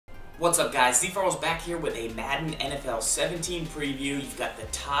What's up, guys? ZFarls back here with a Madden NFL 17 preview. You've got the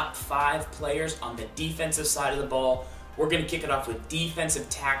top 5 players on the defensive side of the ball. We're going to kick it off with defensive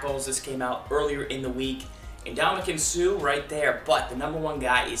tackles. This came out earlier in the week. And Ndamukong Suh right there, but the number 1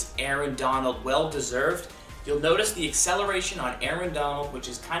 guy is Aaron Donald, well-deserved. You'll notice the acceleration on Aaron Donald, which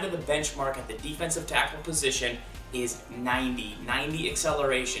is kind of the benchmark at the defensive tackle position, is 90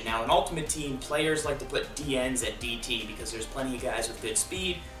 acceleration. Now, in Ultimate Team, players like to put DNs at DT because there's plenty of guys with good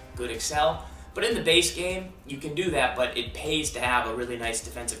speed, good excel. But in the base game, you can do that, but it pays to have a really nice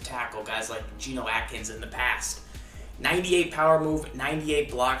defensive tackle, guys like Geno Atkins in the past. 98 power move,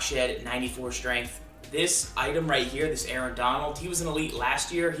 98 block shed, 94 strength. This item right here, this Aaron Donald, he was an elite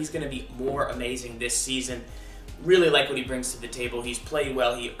last year. He's going to be more amazing this season. Really like what he brings to the table. He's played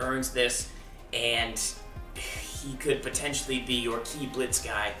well, he earns this, and he could potentially be your key blitz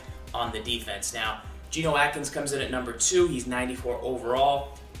guy on the defense. Now, Geno Atkins comes in at number 2. He's 94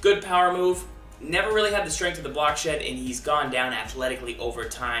 overall. Good power move. Never really had the strength of the block shed, and he's gone down athletically over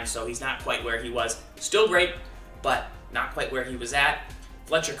time, so he's not quite where he was. Still great, but not quite where he was at.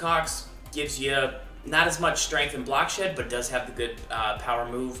 Fletcher Cox gives you not as much strength and block shed, but does have the good power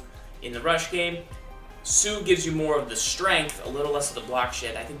move in the rush game. Suh gives you more of the strength, a little less of the block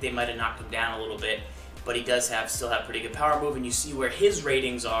shed. I think they might have knocked him down a little bit, but he does still have pretty good power move, and you see where his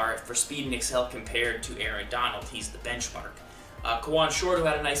ratings are for speed and excel compared to Aaron Donald. He's the benchmark. Kawan Short, who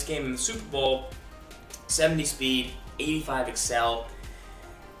had a nice game in the Super Bowl, 70 speed, 85 excel.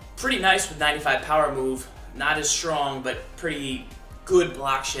 Pretty nice with 95 power move. Not as strong, but pretty good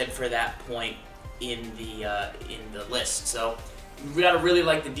block shed for that point in the list. So we gotta really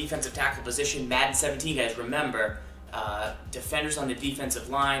like the defensive tackle position. Madden 17, guys, remember, defenders on the defensive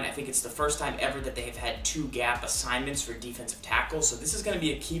line. I think it's the first time ever that they have had 2 gap assignments for defensive tackles. So this is going to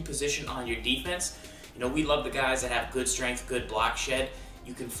be a key position on your defense. You know, we love the guys that have good strength, good block shed.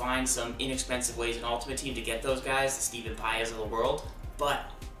 You can find some inexpensive ways in Ultimate Team to get those guys, the Stephen Paias of the world.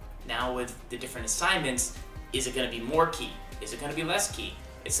 But now with the different assignments, is it going to be more key? Is it going to be less key?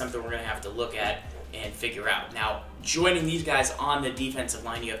 It's something we're going to have to look at and figure out. Now, joining these guys on the defensive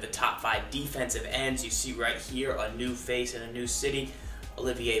line, you have the top 5 defensive ends. You see right here a new face in a new city,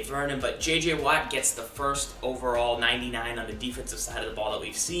 Olivier Vernon. But J.J. Watt gets the first overall 99 on the defensive side of the ball that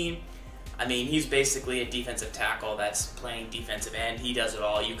we've seen. I mean, he's basically a defensive tackle that's playing defensive end. He does it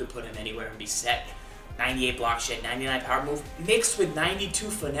all. You could put him anywhere and be set. 98 block shed, 99 power move, mixed with 92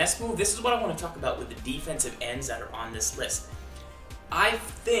 finesse move. This is what I want to talk about with the defensive ends that are on this list. I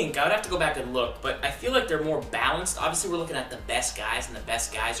think, I would have to go back and look, but I feel like they're more balanced. Obviously, we're looking at the best guys, and the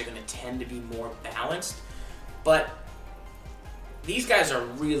best guys are going to tend to be more balanced. But these guys are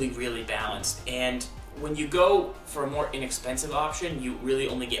really, really balanced. And when you go for a more inexpensive option, you really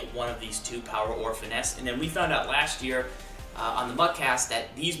only get one of these 2, power or finesse. And then we found out last year on the Muckcast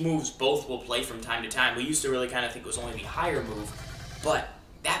that these moves both will play from time to time. We used to really kind of think it was only the higher move, but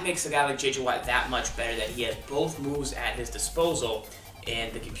that makes a guy like J.J. Watt that much better, that he has both moves at his disposal,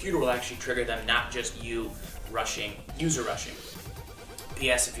 and the computer will actually trigger them, not just you rushing, user rushing.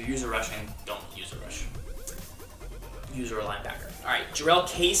 P.S. If you're user rushing, don't user rush. User or linebacker. Alright, Jarrell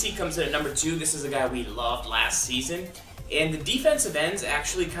Casey comes in at number 2. This is a guy we loved last season. And the defensive ends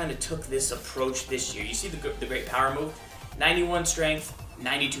actually kind of took this approach this year. You see the great power move? 91 strength,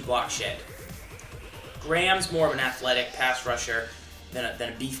 92 block shed. Graham's more of an athletic pass rusher than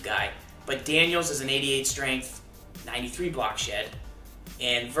a beef guy. But Daniels is an 88 strength, 93 block shed.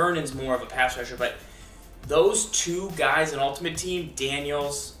 And Vernon's more of a pass rusher. But those 2 guys in Ultimate Team,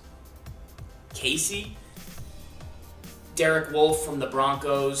 Daniels, Casey, Derek Wolfe from the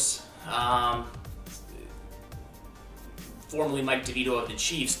Broncos, formerly Mike DeVito of the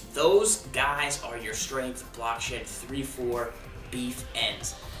Chiefs, those guys are your strength, block shed, 3-4 beef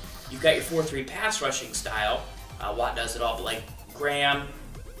ends. You've got your 4-3 pass rushing style. Watt does it all, but like Graham,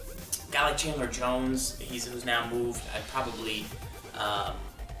 a guy like Chandler Jones, who's now moved. I'd probably,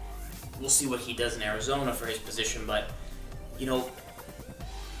 we'll see what he does in Arizona for his position, but, you know,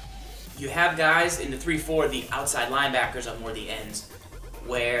 you have guys in the 3-4, the outside linebackers are more the ends,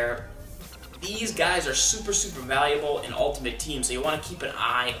 where these guys are super, super valuable in Ultimate Team, so you want to keep an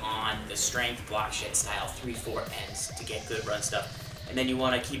eye on the strength, block shed style 3-4 ends to get good run stuff. And then you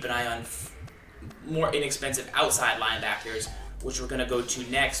want to keep an eye on more inexpensive outside linebackers, which we're going to go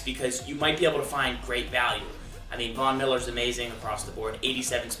to next, because you might be able to find great value. I mean, Von Miller's amazing across the board,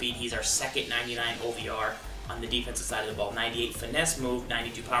 87 speed. He's our second 99 OVR on the defensive side of the ball. 98 finesse move,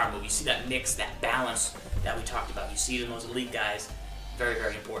 92 power move. You see that mix, that balance that we talked about. You see it in those elite guys. Very,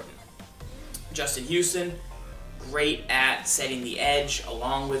 very important. Justin Houston, great at setting the edge,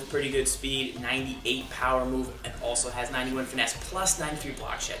 along with pretty good speed, 98 power move, and also has 91 finesse, plus 93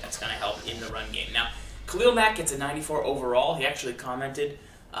 block shed. That's going to help in the run game. Now, Khalil Mack gets a 94 overall. He actually commented,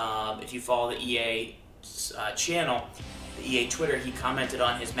 if you follow the EA channel, the EA Twitter, he commented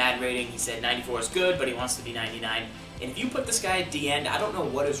on his Madden rating. He said 94 is good, but he wants to be 99. And if you put this guy at D-end, I don't know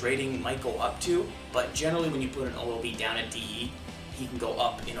what his rating might go up to, but generally when you put an OLB down at DE, he can go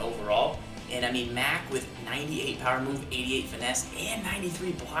up in overall. And I mean, Mac with 98 power move, 88 finesse, and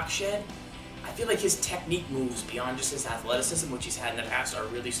 93 block shed, I feel like his technique moves beyond just his athleticism, which he's had in the past, are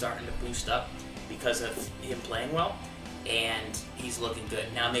really starting to boost up because of him playing well, and he's looking good.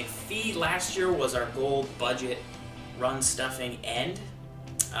 Now, McPhee last year was our gold budget run stuffing end,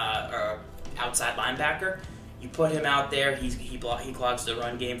 or outside linebacker. You put him out there, he clogs the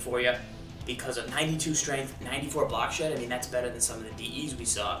run game for you because of 92 strength, 94 block shed. I mean, that's better than some of the DEs we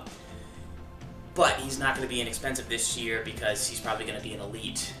saw. But he's not going to be inexpensive this year because he's probably going to be an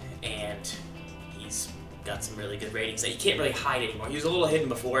elite, and he's got some really good ratings that you can't really hide anymore. He was a little hidden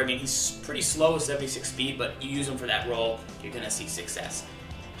before. I mean, he's pretty slow with 76 speed, but you use him for that role, you're going to see success.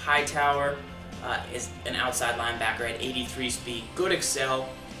 Hightower is an outside linebacker at 83 speed, good excel,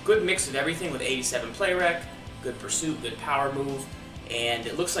 good mix of everything with 87 play rec, good pursuit, good power move, and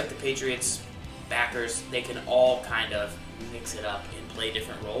it looks like the Patriots backers, they can all kind of mix it up and play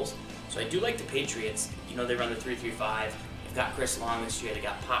different roles. So I do like the Patriots. You know, they run the 3-3-5. They've got Chris Long this year. They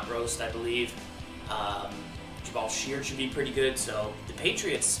got Pot Roast, I believe. Jabal Sheard should be pretty good. So the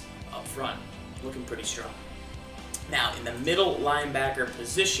Patriots up front looking pretty strong. Now, in the middle linebacker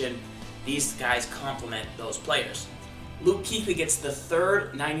position, these guys complement those players. Luke Keuchly gets the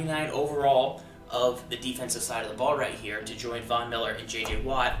third 99 overall of the defensive side of the ball right here to join Von Miller and J.J.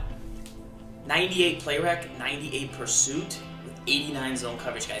 Watt. 98 play rec, 98 pursuit, with 89 zone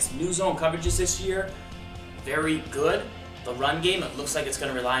coverage, guys. New zone coverages this year, very good. The run game, it looks like it's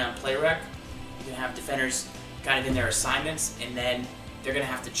going to rely on play rec. You're going to have defenders kind of in their assignments, and then they're going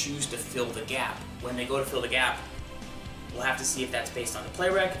to have to choose to fill the gap. When they go to fill the gap, we'll have to see if that's based on the play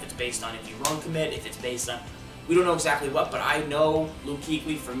rec, if it's based on if you run commit, if it's based on... We don't know exactly what, but I know Luke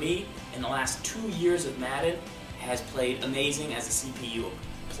Keuchly, for me, in the last 2 years of Madden, has played amazing as a CPU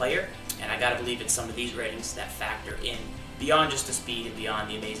player, and I gotta believe it's some of these ratings that factor in beyond just the speed and beyond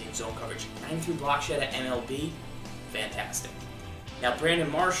the amazing zone coverage. 93 block shed at MLB, fantastic. Now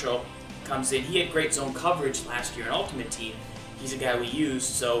Brandon Marshall comes in. He had great zone coverage last year in Ultimate Team. He's a guy we use,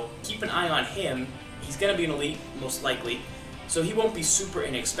 so keep an eye on him. He's gonna be an elite, most likely, so he won't be super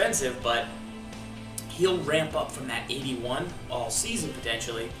inexpensive, but he'll ramp up from that 81 all season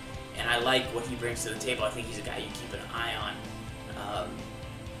potentially, and I like what he brings to the table. I think he's a guy you keep an eye on.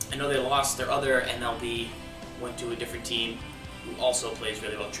 I know they lost their other MLB, went to a different team who also plays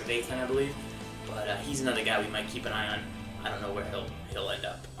really well, Trevathan, I believe, but he's another guy we might keep an eye on. I don't know where he'll end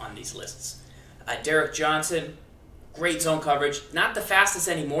up on these lists. Derek Johnson, great zone coverage, not the fastest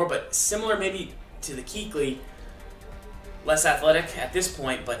anymore, but similar maybe to the Keuchly. Less athletic at this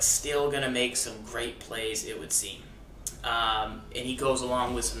point, but still going to make some great plays, it would seem. And he goes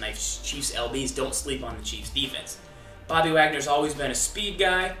along with some nice Chiefs LBs. Don't sleep on the Chiefs defense. Bobby Wagner's always been a speed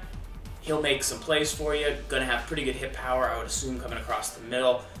guy. He'll make some plays for you. Going to have pretty good hit power, I would assume, coming across the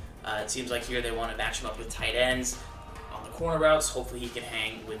middle. It seems like here they want to match him up with tight ends on the corner routes. Hopefully he can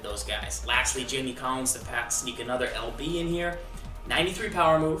hang with those guys. Lastly, Jamie Collins, the Pats sneak another LB in here. 93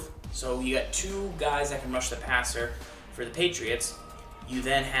 power move. So you got two guys that can rush the passer. For the Patriots, you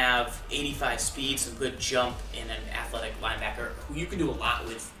then have 85 speed, some good jump, and an athletic linebacker who you can do a lot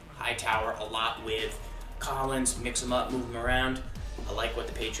with. Hightower, a lot with Collins, mix them up, move them around. I like what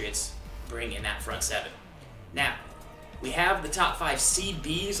the Patriots bring in that front seven. Now, we have the top 5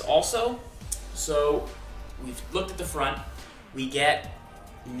 CBs also. So we've looked at the front. We get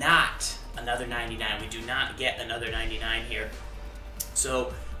not another 99. We do not get another 99 here.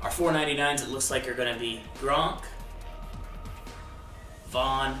 So our 499s, it looks like, are going to be Gronk,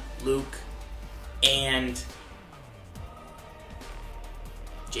 Vaughn, Luke, and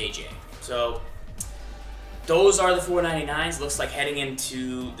JJ. So those are the 499s. Looks like heading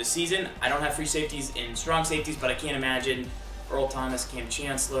into the season. I don't have free safeties and strong safeties, but I can't imagine Earl Thomas, Cam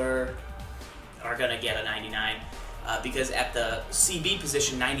Chancellor are going to get a 99 because at the CB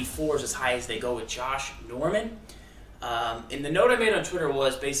position, 94 is as high as they go with Josh Norman. And the note I made on Twitter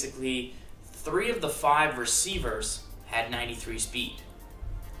was basically 3 of the 5 receivers had 93 speed.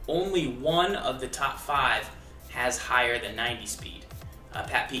 Only one of the top 5 has higher than 90 speed.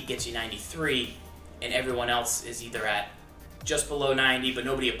 Pat Pete gets you 93, and everyone else is either at just below 90, but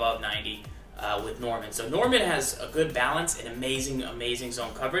nobody above 90 with Norman. So Norman has a good balance and amazing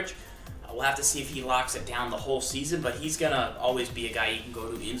zone coverage. We'll have to see if he locks it down the whole season, but he's going to always be a guy you can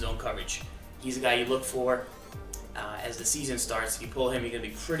go to in zone coverage. He's a guy you look for as the season starts. If you pull him, you're going to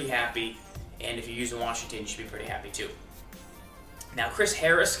be pretty happy, and if you're using Washington, you should be pretty happy too. Now, Chris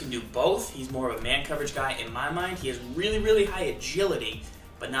Harris can do both. He's more of a man coverage guy in my mind. He has really, really high agility,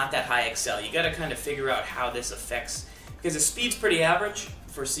 but not that high excel. You got to kind of figure out how this affects, because his speed's pretty average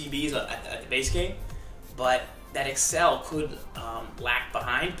for CBs at the base game, but that excel could lag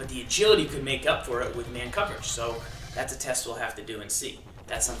behind, but the agility could make up for it with man coverage. So that's a test we'll have to do and see.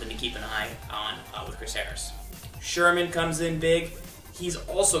 That's something to keep an eye on with Chris Harris. Sherman comes in big. He's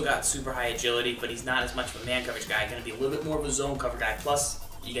also got super high agility, but he's not as much of a man coverage guy. Going to be a little bit more of a zone cover guy. Plus,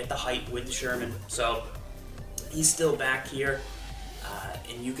 you get the height with the Sherman. So he's still back here,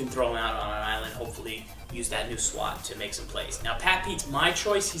 and you can throw him out on an island, hopefully use that new SWAT to make some plays. Now, Pat Pete's my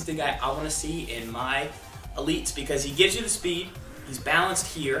choice. He's the guy I want to see in my elites because he gives you the speed. He's balanced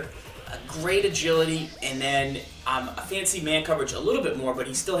here, great agility, and then a fancy man coverage a little bit more, but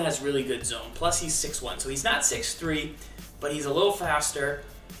he still has really good zone. Plus, he's 6'1", so he's not 6'3", but he's a little faster,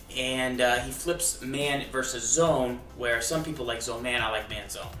 and he flips man versus zone, where some people like zone man, I like man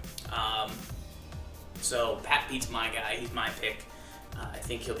zone. So Pat Pete's my guy. He's my pick. I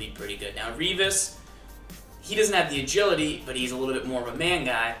think he'll be pretty good. Now, Revis, he doesn't have the agility, but he's a little bit more of a man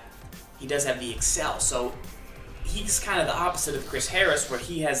guy. He does have the excel, so he's kind of the opposite of Chris Harris, where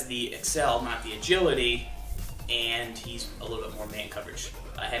he has the excel, not the agility, and he's a little bit more man coverage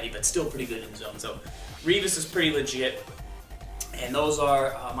heavy, but still pretty good in zone. So Revis is pretty legit, and those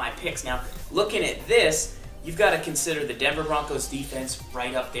are my picks. Now, looking at this, you've got to consider the Denver Broncos defense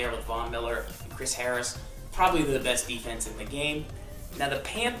right up there with Von Miller and Chris Harris, probably the best defense in the game. Now, the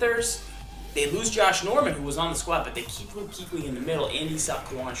Panthers, they lose Josh Norman, who was on the squad, but they keep Luke Keuchly in the middle, and he saw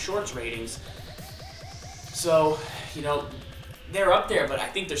Kawan Short's ratings. So, you know, they're up there, but I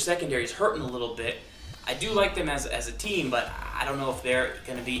think their secondary is hurting a little bit. I do like them as a team, but I don't know if they're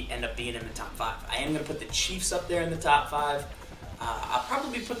going to end up being in the top 5. I am going to put the Chiefs up there in the top 5. I'll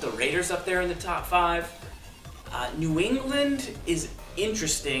probably put the Raiders up there in the top 5. New England is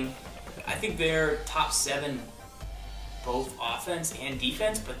interesting. I think they're top 7, both offense and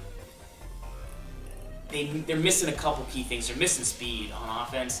defense, but they're missing a couple key things. They're missing speed on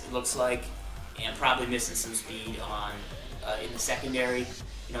offense, it looks like, and probably missing some speed on in the secondary.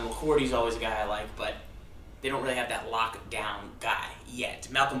 You know, McCourty's always a guy I like, but they don't really have that lockdown guy yet.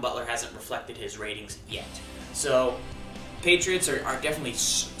 Malcolm Butler hasn't reflected his ratings yet. So Patriots are definitely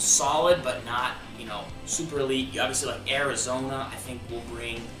solid, but not, you know, super elite. You obviously like Arizona, I think will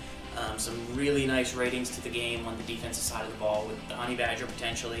bring some really nice ratings to the game on the defensive side of the ball with the Honey Badger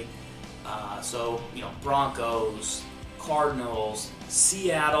potentially. So, you know, Broncos, Cardinals,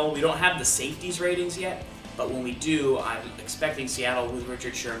 Seattle. We don't have the safeties ratings yet, but when we do, I'm expecting Seattle with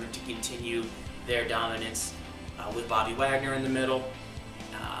Richard Sherman to continue their dominance with Bobby Wagner in the middle.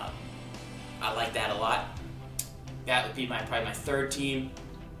 I like that a lot. That would be probably my third team.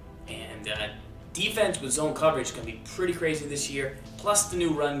 And defense with zone coverage is going to be pretty crazy this year, plus the new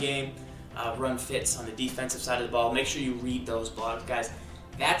run game, run fits on the defensive side of the ball. Make sure you read those blogs, guys.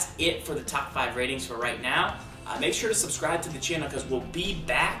 That's it for the top 5 ratings for right now. Make sure to subscribe to the channel because we'll be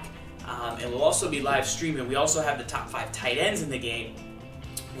back, and we'll also be live streaming. We also have the top 5 tight ends in the game,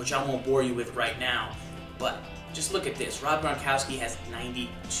 which I won't bore you with right now. But just look at this. Rob Gronkowski has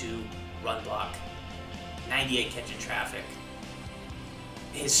 92 run block, 98 catch in traffic.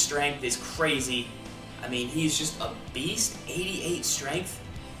 His strength is crazy. I mean, he's just a beast. 88 strength.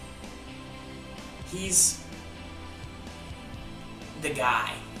 He's the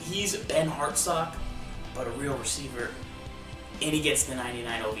guy. He's Ben Hartsock, but a real receiver, and he gets the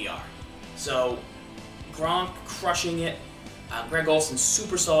 99 OVR. So Gronk crushing it. Greg Olsen's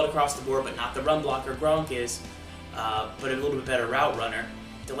super solid across the board, but not the run blocker Gronk is, but a little bit better route runner.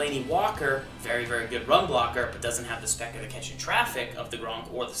 Delaney Walker, very, very good run blocker, but doesn't have the spec of the catch in traffic of the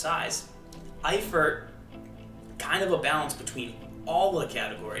Gronk or the size. Eifert, kind of a balance between all the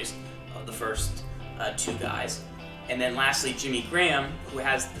categories of the first 2 guys. And then lastly, Jimmy Graham, who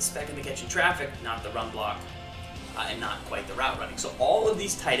has the spec of the catch in traffic, not the run block, and not quite the route running. So all of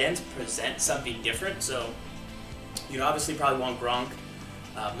these tight ends present something different. So you'd obviously probably want Gronk,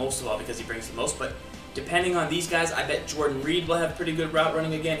 most of all because he brings the most, but depending on these guys, I bet Jordan Reed will have pretty good route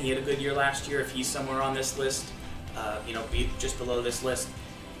running again. He had a good year last year if he's somewhere on this list, you know, be just below this list.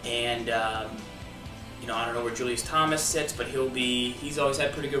 And, you know, I don't know where Julius Thomas sits, but he's always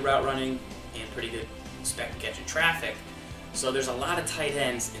had pretty good route running and pretty good spec catch in traffic. So there's a lot of tight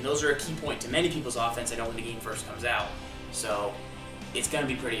ends, and those are a key point to many people's offense, I know, when the game first comes out. So it's going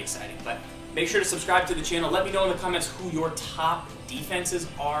to be pretty exciting. But Make sure to subscribe to the channel. Let me know in the comments who your top defenses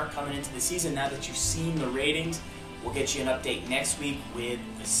are coming into the season now that you've seen the ratings. We'll get you an update next week with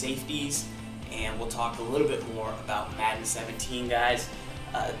the safeties, and we'll talk a little bit more about Madden 17, guys.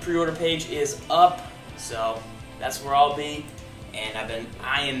 The pre-order page is up, so that's where I'll be. And I've been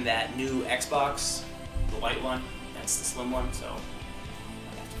eyeing that new Xbox, the white one. That's the slim one, so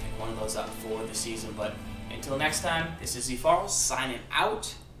I have to pick one of those up for the season. But until next time, this is ZFarls signing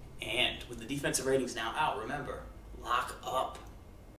out. And with the defensive ratings now out, remember, lock up.